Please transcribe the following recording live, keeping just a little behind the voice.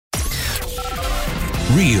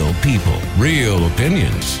Real people, real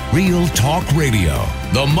opinions, real talk radio.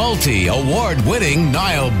 The multi-award-winning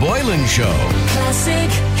Niall Boylan Show.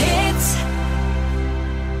 Classic hits.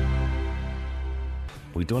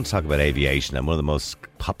 We don't talk about aviation, and one of the most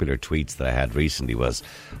popular tweets that I had recently was,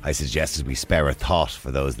 I suggested we spare a thought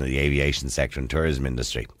for those in the aviation sector and tourism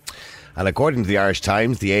industry. And according to the Irish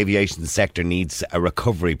Times, the aviation sector needs a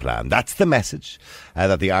recovery plan. That's the message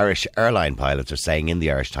that the Irish airline pilots are saying in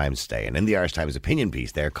the Irish Times today. And in the Irish Times opinion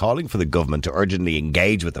piece, they're calling for the government to urgently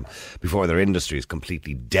engage with them before their industry is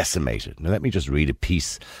completely decimated. Now, let me just read a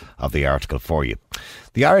piece of the article for you.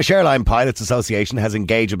 The Irish Airline Pilots Association has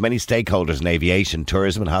engaged with many stakeholders in aviation,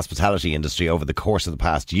 tourism and hospitality industry over the course of the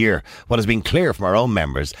past year. What has been clear from our own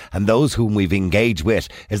members and those whom we've engaged with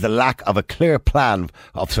is the lack of a clear plan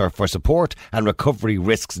for support and recovery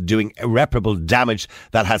risks doing irreparable damage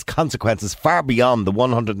that has consequences far beyond the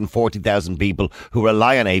 140,000 people who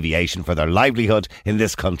rely on aviation for their livelihood in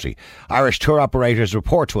this country. Irish tour operators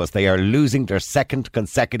report to us they are losing their second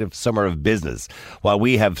consecutive summer of business. While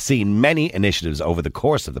we have seen many initiatives over the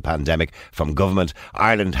course of the pandemic from government,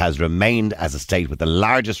 Ireland has remained as a state with the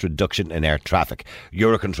largest reduction in air traffic.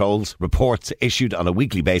 Eurocontrol's reports issued on a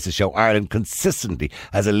weekly basis show Ireland consistently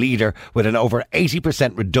as a leader with an over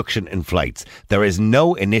 80% reduction in flights. There is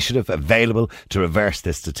no initiative available to reverse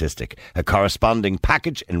this statistic. A corresponding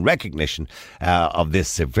package in recognition of this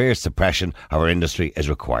severe suppression of our industry is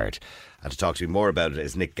required. And to talk to me more about it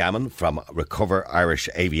is Nic Gammon from Recover Irish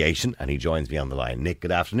Aviation, and he joins me on the line. Nick,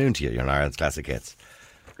 good afternoon to you. You're on Ireland's Classic Hits.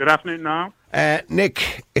 Good afternoon, Niall.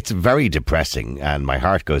 Nick, it's very depressing, and my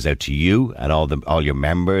heart goes out to you and all your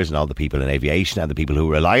members and all the people in aviation and the people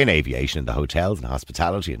who rely on aviation in the hotels and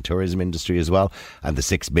hospitality and tourism industry as well, and the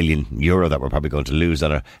 €6 billion that we're probably going to lose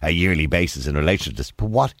on a yearly basis in relation to this. But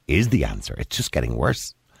what is the answer? It's just getting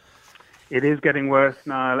worse. It is getting worse,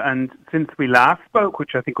 Niall, and since we last spoke,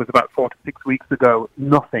 which I think was about 4 to 6 weeks ago,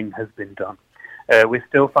 nothing has been done. We're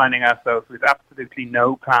still finding ourselves with absolutely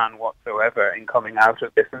no plan whatsoever in coming out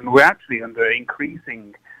of this, and we're actually under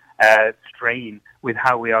increasing strain with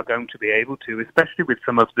how we are going to be able to, especially with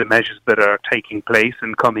some of the measures that are taking place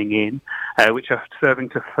and coming in, which are serving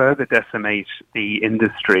to further decimate the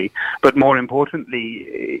industry, but more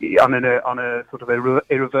importantly, on a sort of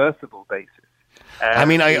irreversible basis.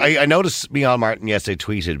 I noticed Niall Martin yesterday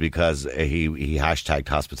tweeted because he hashtagged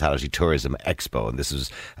Hospitality Tourism Expo, and this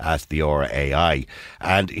was at the RAI,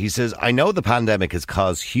 and he says, I know the pandemic has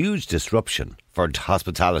caused huge disruption for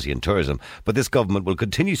hospitality and tourism, but this government will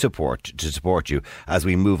continue to support you as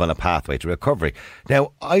we move on a pathway to recovery.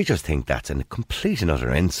 Now, I just think that's a complete and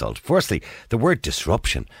utter insult. Firstly, the word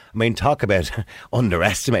disruption. Talk about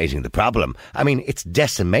underestimating the problem. It's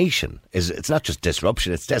decimation. It's not just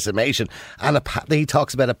disruption, it's decimation. And he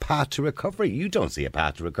talks about a path to recovery. You don't see a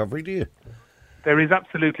path to recovery, do you? There is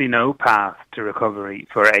absolutely no path to recovery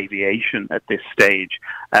for aviation at this stage.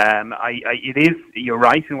 You're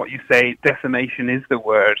right in what you say, decimation is the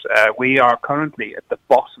word. We are currently at the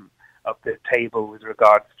bottom of the table with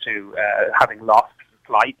regards to having lost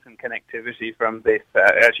flights and connectivity from this.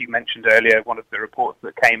 As you mentioned earlier, one of the reports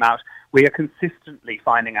that came out, we are consistently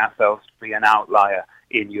finding ourselves to be an outlier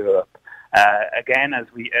in Europe. Again, as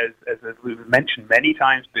we've mentioned many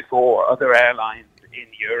times before, other airlines in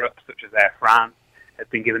Europe, such as Air France, has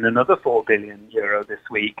been given another €4 billion this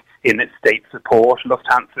week in its state support.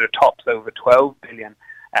 Lufthansa tops over 12 billion,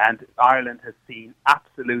 and Ireland has seen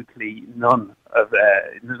absolutely nothing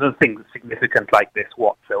significant like this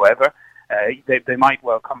whatsoever. They might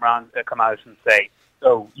well come out and say,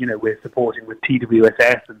 we're supporting with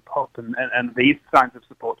TWSS and PUP and these kinds of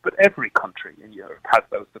supports, but every country in Europe has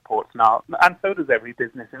those supports now, and so does every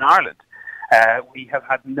business in Ireland. We have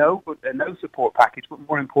had no support package, but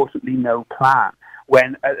more importantly, no plan.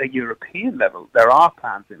 When at a European level, there are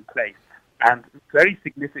plans in place and very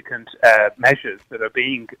significant measures that are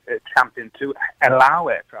being championed to allow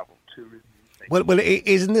air travel to resume. Well,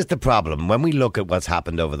 isn't this the problem? When we look at what's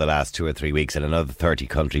happened over the last 2 or 3 weeks and another 30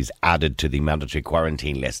 countries added to the mandatory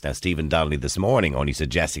quarantine list. Now, Stephen Donnelly this morning only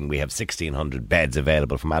suggesting we have 1,600 beds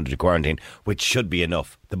available for mandatory quarantine, which should be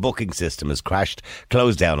enough. The booking system has crashed,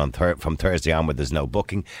 closed down from Thursday onward. There's no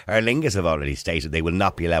booking. Aer Lingus have already stated they will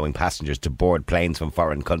not be allowing passengers to board planes from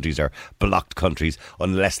foreign countries or blocked countries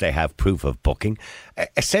unless they have proof of booking.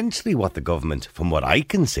 Essentially what the government, from what I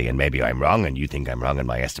can see, and maybe I'm wrong and you think I'm wrong in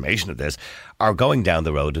my estimation of this, are going down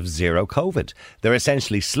the road of zero COVID. They're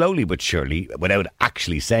essentially slowly but surely, without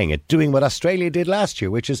actually saying it, doing what Australia did last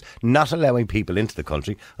year, which is not allowing people into the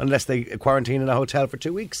country unless they quarantine in a hotel for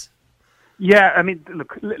 2 weeks. Yeah,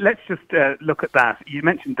 look, let's just look at that. You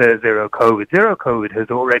mentioned the zero COVID. Zero COVID has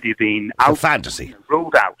already been out, fantasy,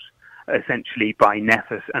 rolled out. essentially by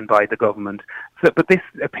NEFIT and by the government. But this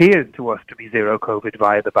appears to us to be zero COVID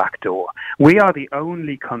via the back door. We are the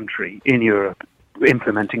only country in Europe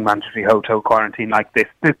implementing mandatory hotel quarantine like this.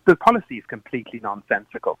 The policy is completely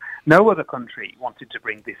nonsensical. No other country wanted to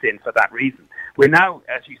bring this in for that reason. We're now,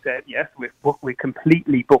 as you said, yes, we're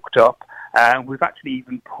completely booked up. We've actually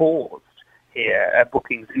even paused here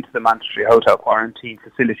bookings into the mandatory hotel quarantine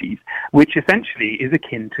facilities, which essentially is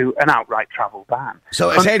akin to an outright travel ban. So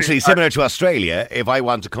essentially similar to Australia, if I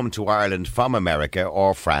want to come to Ireland from America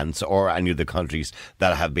or France or any of the countries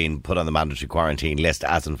that have been put on the mandatory quarantine list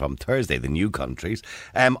as and from Thursday, the new countries,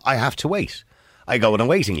 I have to wait. I go on a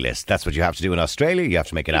waiting list. That's what you have to do in Australia. You have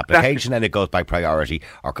to make an application and it goes by priority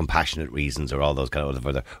or compassionate reasons or all those kind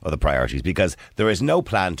of other priorities, because there is no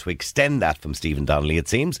plan to extend that from Stephen Donnelly, it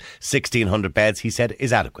seems. 1,600 beds, he said,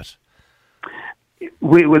 is adequate.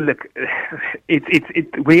 Look,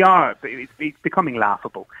 it's becoming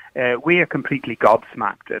laughable. We are completely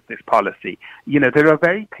gobsmacked at this policy. There are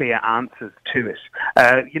very clear answers to it.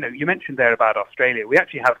 You mentioned there about Australia. We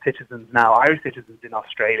actually have citizens now, Irish citizens in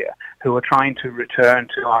Australia, who are trying to return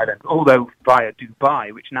to Ireland, although via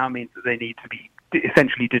Dubai, which now means that they need to be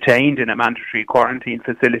essentially detained in a mandatory quarantine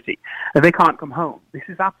facility, and they can't come home. This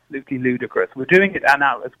is absolutely ludicrous. We're doing it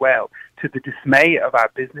now as well to the dismay of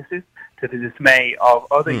our businesses, to the dismay of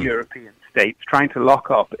other European states trying to lock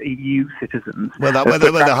up EU citizens. Well,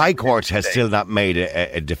 the High Court has still not made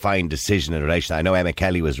a defined decision in relation. I know Emma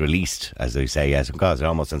Kelly was released, as they say, yes, because it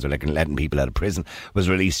almost sounds like letting people out of prison, was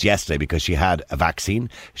released yesterday because she had a vaccine.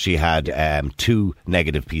 She had 2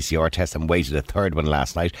 negative PCR tests and waited a third one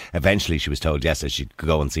last night. Eventually, she was told yesterday she could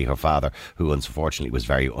go and see her father, who unfortunately was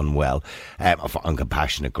very unwell, on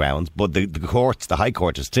compassionate grounds. But the High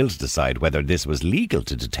Court is still to decide whether this was legal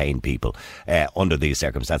to detain people under these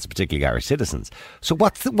circumstances, particularly Irish citizens. So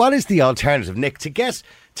what is the alternative, Nick, to get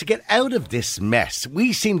out of this mess?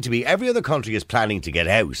 We seem to be, every other country is planning to get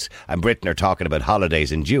out, and Britain are talking about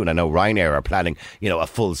holidays in June. I know Ryanair are planning, a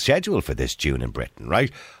full schedule for this June in Britain,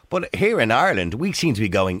 right? But here in Ireland, we seem to be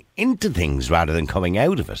going into things rather than coming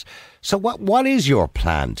out of it. So what is your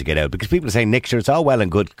plan to get out? Because people are saying, Nick, sure, it's all well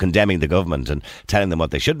and good condemning the government and telling them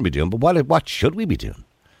what they shouldn't be doing, but what should we be doing?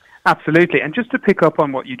 Absolutely. And just to pick up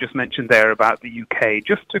on what you just mentioned there about the UK,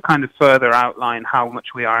 just to kind of further outline how much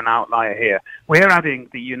we are an outlier here, we're adding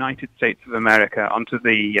the United States of America onto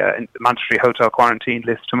the mandatory hotel quarantine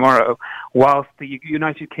list tomorrow, whilst the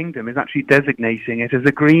United Kingdom is actually designating it as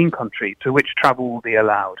a green country to which travel will be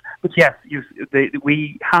allowed. But yes,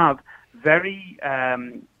 we have very... by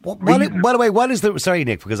the way, what is the... Sorry,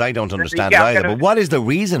 Nick, because I don't understand either, but what is the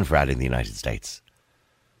reason for adding the United States?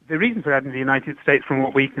 The reason for adding the United States, from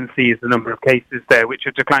what we can see, is the number of cases there, which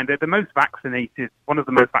have declined. They're the most vaccinated, one of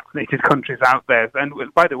the most vaccinated countries out there. And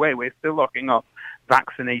by the way, we're still locking up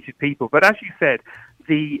vaccinated people. But as you said,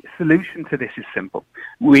 the solution to this is simple.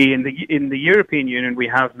 We in the European Union, we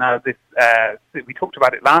have now this. We talked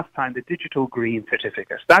about it last time. The digital green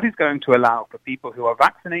certificate that is going to allow for people who are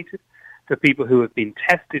vaccinated, for people who have been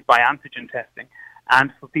tested by antigen testing,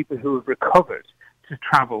 and for people who have recovered, to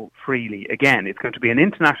travel freely again. It's going to be an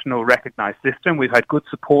international recognised system. We've had good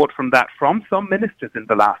support from some ministers in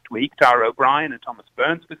the last week. Tara O'Brien and Thomas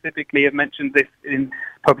Byrne specifically have mentioned this in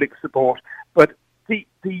public support. But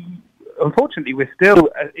unfortunately, we're still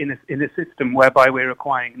in a system whereby we're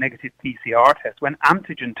requiring negative PCR tests when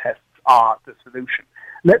antigen tests are the solution.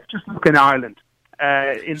 Let's just look in Ireland.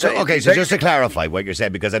 So just to clarify what you're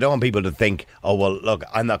saying, because I don't want people to think, oh, well, look,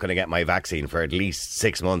 I'm not going to get my vaccine for at least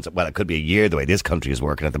 6 months. Well, it could be a year the way this country is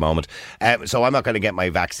working at the moment. So I'm not going to get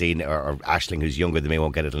my vaccine, or Aisling, who's younger than me,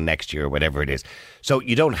 won't get it till next year or whatever it is. So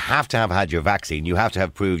you don't have to have had your vaccine. You have to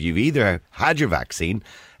have proved you've either had your vaccine,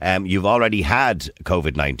 you've already had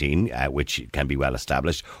COVID-19, which can be well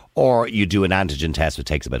established, or you do an antigen test, which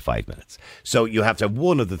takes about 5 minutes. So you have to have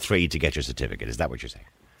one of the three to get your certificate. Is that what you're saying?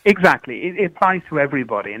 Exactly. It applies to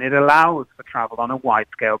everybody, and it allows for travel on a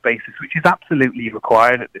wide-scale basis, which is absolutely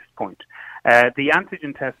required at this point. The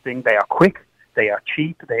antigen testing, they are quick, they are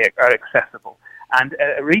cheap, they are accessible. And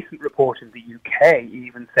a recent report in the UK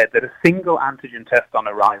even said that a single antigen test on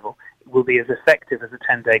arrival will be as effective as a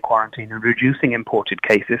 10-day quarantine in reducing imported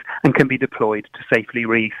cases and can be deployed to safely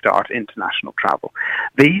restart international travel.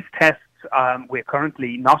 These tests, we're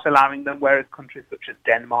currently not allowing them, whereas countries such as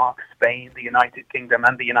Denmark, Spain, the United Kingdom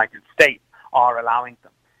and the United States are allowing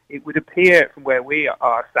them. It would appear from where we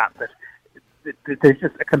are sat that there's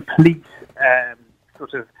just a complete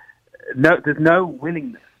there's no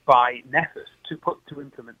willingness by NEFIT to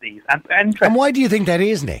implement these. And why do you think that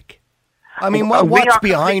is, Nick? I mean, what's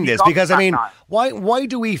behind this? Because, I mean, why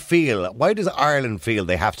does Ireland feel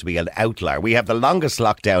they have to be an outlier? We have the longest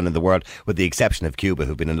lockdown in the world, with the exception of Cuba,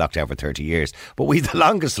 who've been in lockdown for 30 years. But we've the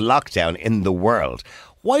longest lockdown in the world.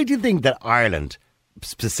 Why do you think that Ireland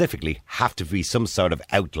specifically have to be some sort of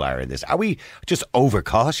outlier in this? Are we just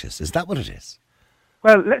overcautious? Is that what it is?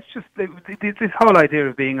 Well, this whole idea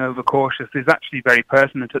of being overcautious is actually very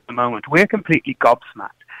pertinent at the moment. We're completely gobsmacked.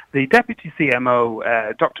 The Deputy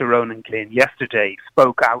CMO, Dr. Ronan Glynn, yesterday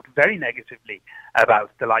spoke out very negatively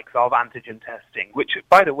about the likes of antigen testing, which,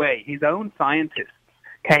 by the way, his own scientists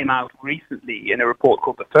came out recently in a report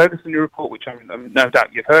called the Ferguson Report, which no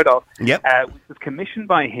doubt you've heard of, yep. Which was commissioned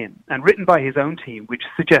by him and written by his own team, which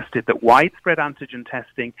suggested that widespread antigen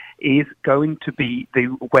testing is going to be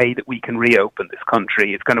the way that we can reopen this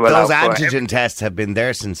country. It's going to allow those antigen tests have been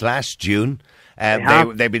there since last June.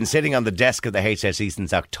 They've been sitting on the desk of the HSE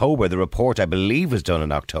since October. The report, I believe, was done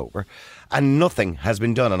in October, and nothing has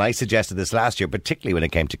been done. And I suggested this last year, particularly when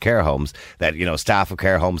it came to care homes, that, you know, staff of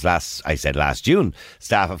care homes last June,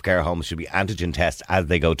 staff of care homes should be antigen tests as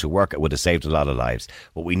they go to work. It would have saved a lot of lives.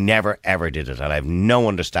 But we never, ever did it. And I have no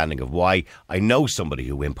understanding of why. I know somebody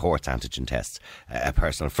who imports antigen tests, a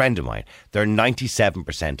personal friend of mine. They're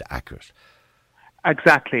 97% accurate.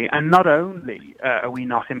 Exactly, and not only are we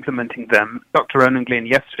not implementing them, Dr. Ronan Glynn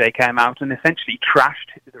yesterday came out and essentially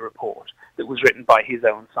trashed the report that was written by his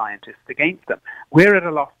own scientists against them. We're at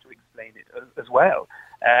a loss to explain it as well.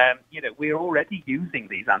 We're already using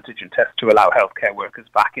these antigen tests to allow healthcare workers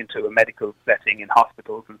back into a medical setting in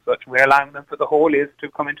hospitals and such. We're allowing them for the hauliers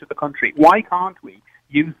to come into the country. Why can't we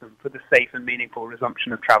use them for the safe and meaningful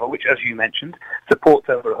resumption of travel, which, as you mentioned, supports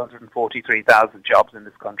over 143,000 jobs in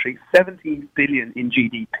this country, 17 billion in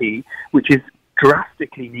GDP, which is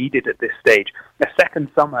drastically needed at this stage. A second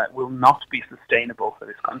summer will not be sustainable for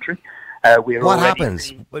this country. What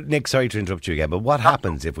happens? Nick, sorry to interrupt you again, but what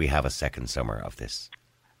happens if we have a second summer of this?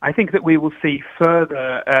 I think that we will see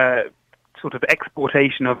further sort of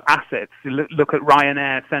exportation of assets. Look at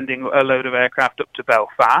Ryanair sending a load of aircraft up to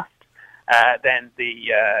Belfast. Then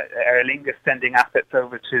the Aer Lingus sending assets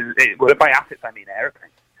over to... Well, by assets, I mean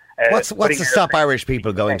aeroplanes. What's to stop Irish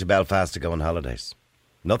people going to Belfast to go on holidays?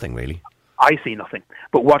 Nothing, really. I see nothing.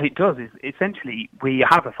 But what it does is, essentially, we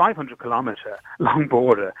have a 500-kilometre long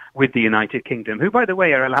border with the United Kingdom, who, by the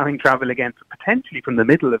way, are allowing travel again potentially from the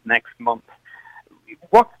middle of next month.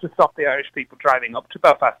 What's to stop the Irish people driving up to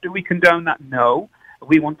Belfast? Do we condone that? No.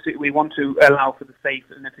 We want to allow for the safe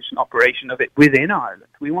and efficient operation of it within Ireland.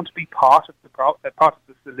 We want to be part of the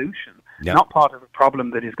solution, not part of a problem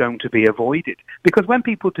that is going to be avoided. Because when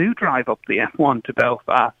people do drive up the M1 to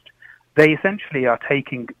Belfast, they essentially are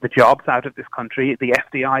taking the jobs out of this country, the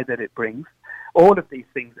FDI that it brings, all of these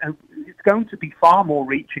things. And it's going to be far more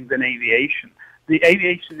reaching than aviation. The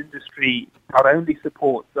aviation industry not only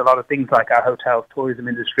supports a lot of things like our hotels, tourism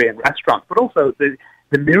industry and restaurants, but also the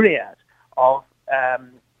myriad of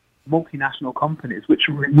multinational companies which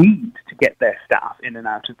need to get their staff in and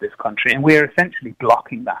out of this country, and we're essentially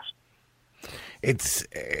blocking that.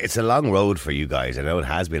 It's a long road for you guys. I know it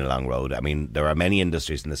has been a long road. I mean, there are many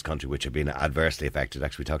industries in this country which have been adversely affected.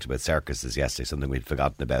 Actually, we talked about circuses yesterday, something we'd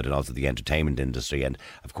forgotten about, and also the entertainment industry, and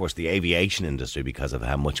of course the aviation industry, because of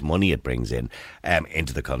how much money it brings in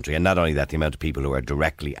into the country. And not only that, the amount of people who are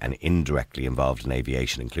directly and indirectly involved in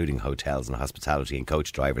aviation, including hotels and hospitality and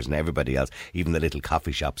coach drivers and everybody else, even the little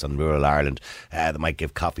coffee shops in rural Ireland that might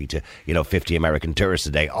give coffee to 50 American tourists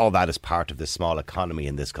a day. All that is part of the small economy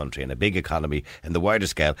in this country, and a big economy in the wider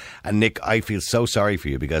scale. And Nick, I feel so sorry for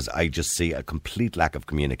you, because I just see a complete lack of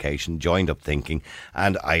communication, joined up thinking,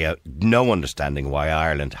 and I have no understanding why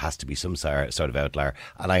Ireland has to be some sort of outlier.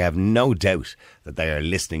 And I have no doubt that they are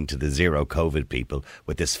listening to the zero COVID people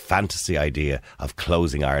with this fantasy idea of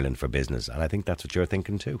closing Ireland for business. And I think that's what you're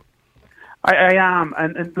thinking too. I am,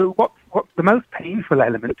 and what the most painful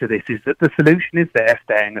element to this is that the solution is there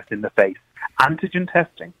staring us in the face. Antigen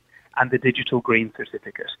testing and the digital green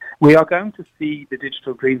certificate. We are going to see the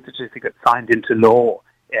digital green certificate signed into law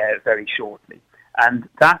very shortly. And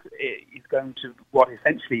that is what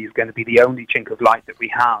essentially is going to be the only chink of light that we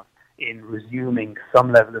have in resuming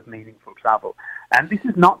some level of meaningful travel. And this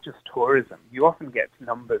is not just tourism. You often get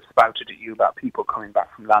numbers spouted at you about people coming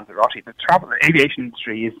back from Lanzarote. The aviation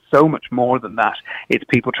industry is so much more than that. It's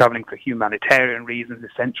people travelling for humanitarian reasons,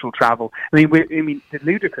 essential travel. I mean, the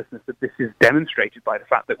ludicrousness of this is demonstrated by the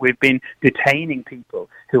fact that we've been detaining people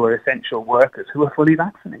who are essential workers who are fully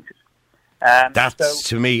vaccinated. That's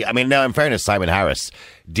to me. I mean, now in fairness, Simon Harris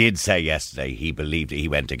did say yesterday he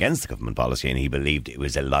went against the government policy and he believed it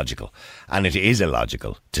was illogical, and it is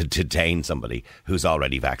illogical to detain somebody who's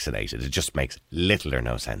already vaccinated. It just makes little or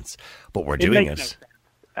no sense. But we're doing it.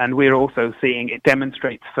 And we're also seeing it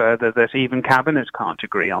demonstrates further that even Cabinet can't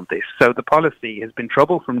agree on this. So the policy has been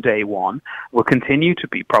trouble from day one, will continue to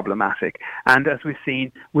be problematic. And as we've seen,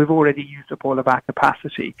 we've already used up all of our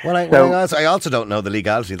capacity. Well, I also don't know the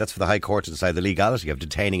legality. That's for the High Court to decide the legality of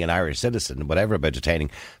detaining an Irish citizen, whatever about detaining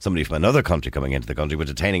somebody from another country coming into the country, but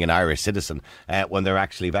detaining an Irish citizen when they're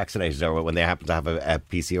actually vaccinated or when they happen to have a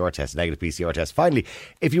PCR test, negative PCR test. Finally,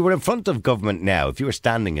 if you were in front of government now, if you were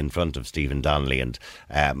standing in front of Stephen Donnelly and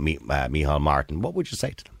Micheál Martin, what would you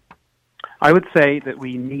say to them? I would say that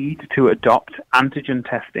we need to adopt antigen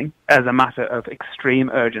testing as a matter of extreme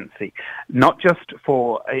urgency, not just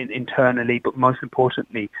for internally, but most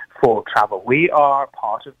importantly for travel. We are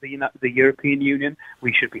part of the European Union.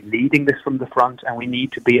 We should be leading this from the front, and we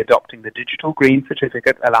need to be adopting the digital green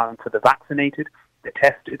certificate, allowing for the vaccinated, the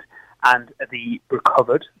tested, and the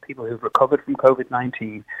recovered, people who've recovered from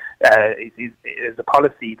COVID-19, is a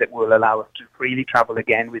policy that will allow us to freely travel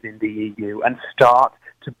again within the EU and start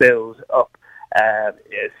to build up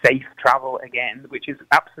safe travel again, which is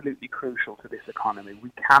absolutely crucial to this economy. We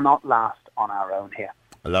cannot last on our own here.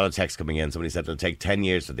 A lot of text coming in. Somebody said it'll take 10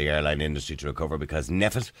 years for the airline industry to recover because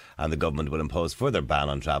NPHET and the government will impose further ban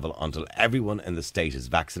on travel until everyone in the state is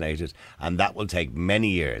vaccinated, and that will take many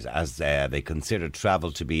years as they consider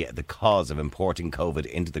travel to be the cause of importing COVID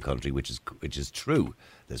into the country, which is true.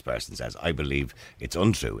 This person says, I believe it's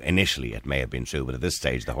untrue. Initially, it may have been true, but at this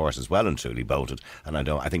stage, the horse is well and truly bolted. And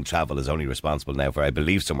I think travel is only responsible now for, I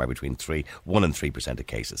believe, somewhere between 1 and 3% of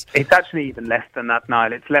cases. It's actually even less than that,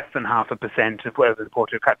 Niall. It's less than 0.5% of where the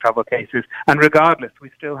reported travel cases. And regardless,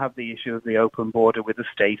 we still have the issue of the open border with the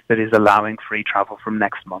state that is allowing free travel from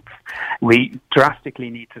next month. We drastically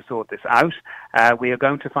need to sort this out. We are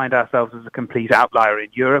going to find ourselves as a complete outlier in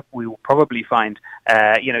Europe. We will probably find,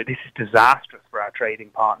 this is disastrous for our trading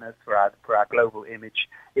partners, for our global image.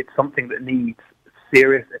 It's something that needs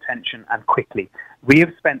serious attention and quickly. We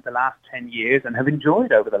have spent the last 10 years and have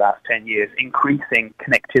enjoyed over the last 10 years increasing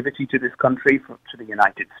connectivity to this country, to the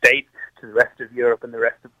United States, to the rest of Europe and the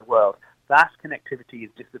rest of the world. That connectivity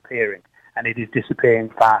is disappearing, and it is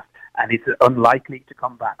disappearing fast, and it's unlikely to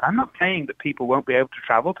come back. I'm not saying that people won't be able to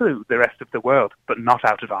travel to the rest of the world, but not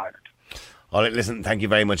out of Ireland. All right, listen, thank you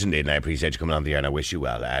very much indeed, and I appreciate you coming on the air, and I wish you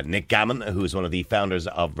well. Nic Gammon, who is one of the founders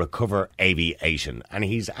of Recover Aviation, and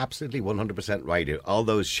he's absolutely 100% right. All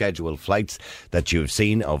those scheduled flights that you've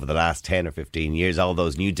seen over the last 10 or 15 years, all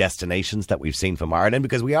those new destinations that we've seen from Ireland,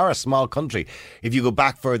 because we are a small country. If you go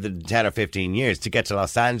back further than 10 or 15 years, to get to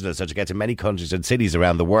Los Angeles or to get to many countries and cities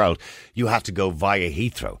around the world, you have to go via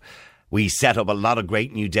Heathrow. We set up a lot of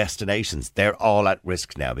great new destinations. They're all at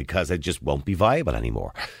risk now because they just won't be viable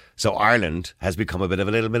anymore. So Ireland has become a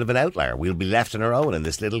little bit of an outlier. We'll be left on our own in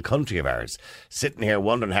this little country of ours, sitting here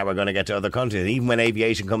wondering how we're going to get to other countries. And even when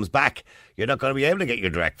aviation comes back, you're not going to be able to get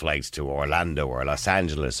your direct flights to Orlando or Los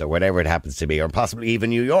Angeles or whatever it happens to be, or possibly even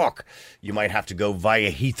New York. You might have to go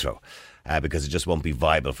via Heathrow. Because it just won't be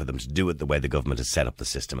viable for them to do it the way the government has set up the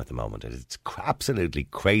system at the moment. It's absolutely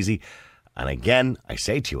crazy. And again, I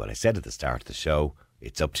say to you what I said at the start of the show,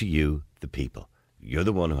 it's up to you, the people. You're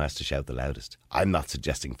the one who has to shout the loudest. I'm not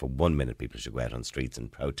suggesting for 1 minute people should go out on streets and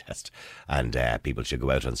protest, and people should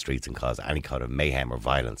go out on streets and cause any kind of mayhem or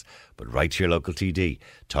violence. But write to your local TD,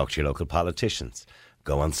 talk to your local politicians,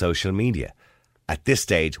 go on social media. At this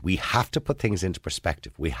stage, we have to put things into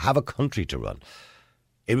perspective. We have a country to run.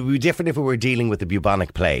 It would be different if we were dealing with the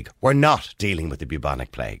bubonic plague. We're not dealing with the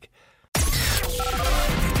bubonic plague.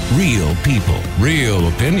 Real people, real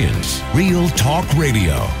opinions, real talk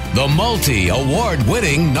radio. The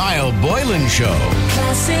multi-award-winning Niall Boylan Show.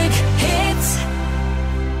 Classic hits.